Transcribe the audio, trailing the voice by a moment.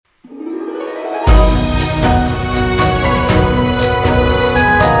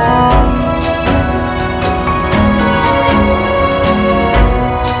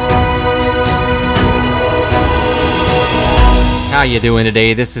you doing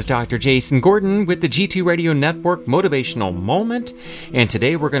today? This is Dr. Jason Gordon with the G2 Radio Network Motivational Moment, and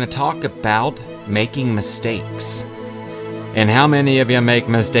today we're going to talk about making mistakes. And how many of you make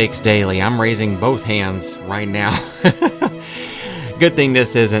mistakes daily? I'm raising both hands right now. Good thing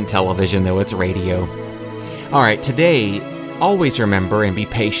this isn't television, though. It's radio. All right, today, always remember and be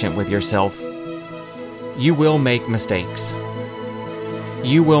patient with yourself. You will make mistakes.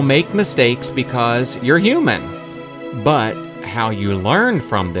 You will make mistakes because you're human. But how you learn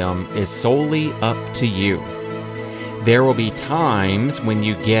from them is solely up to you. There will be times when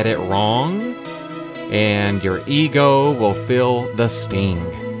you get it wrong, and your ego will feel the sting.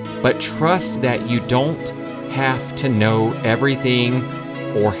 But trust that you don't have to know everything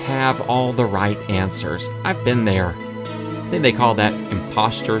or have all the right answers. I've been there. I think they call that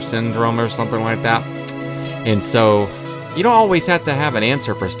imposter syndrome or something like that. And so you don't always have to have an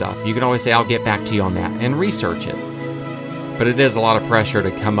answer for stuff. You can always say, I'll get back to you on that, and research it. But it is a lot of pressure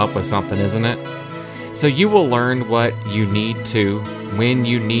to come up with something, isn't it? So you will learn what you need to when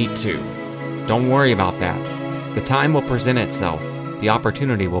you need to. Don't worry about that. The time will present itself. The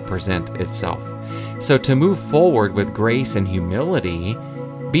opportunity will present itself. So to move forward with grace and humility,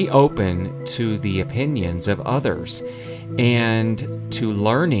 be open to the opinions of others and to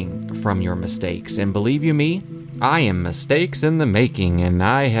learning from your mistakes. And believe you me, I am mistakes in the making, and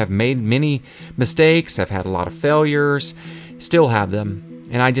I have made many mistakes. I've had a lot of failures, still have them,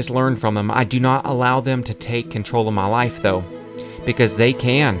 and I just learn from them. I do not allow them to take control of my life, though, because they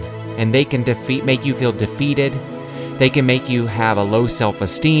can, and they can make you feel defeated. They can make you have a low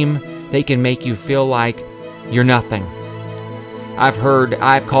self-esteem. They can make you feel like you're nothing.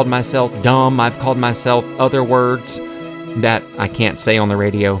 I've called myself dumb. I've called myself other words that I can't say on the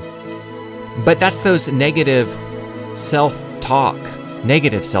radio. But that's those negative self-talk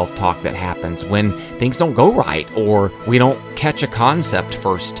that happens when things don't go right or we don't catch a concept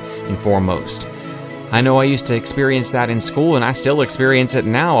first and foremost. I know I used to experience that in school, and I still experience it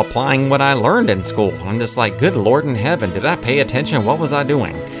now applying what I learned in school. I'm just like, good Lord in heaven, did I pay attention? What was I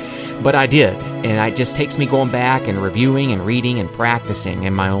doing? But I did, and it just takes me going back and reviewing and reading and practicing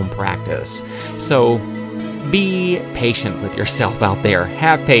in my own practice. So be patient with yourself out there.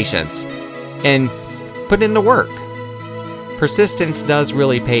 Have patience and put in the work. Persistence does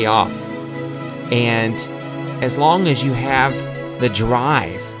really pay off. And as long as you have the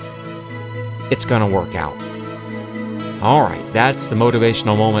drive, it's going to work out. All right, that's the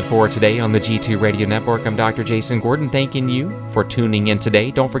motivational moment for today on the G2 Radio Network. I'm Dr. Jason Gordon, thanking you for tuning in today.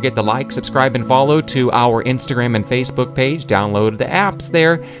 Don't forget to like, subscribe, and follow to our Instagram and Facebook page. Download the apps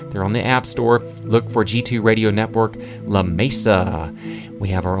there. They're on the App Store. Look for G2 Radio Network La Mesa. We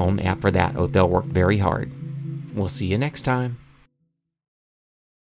have our own app for that. Oh, they'll work very hard. We'll see you next time.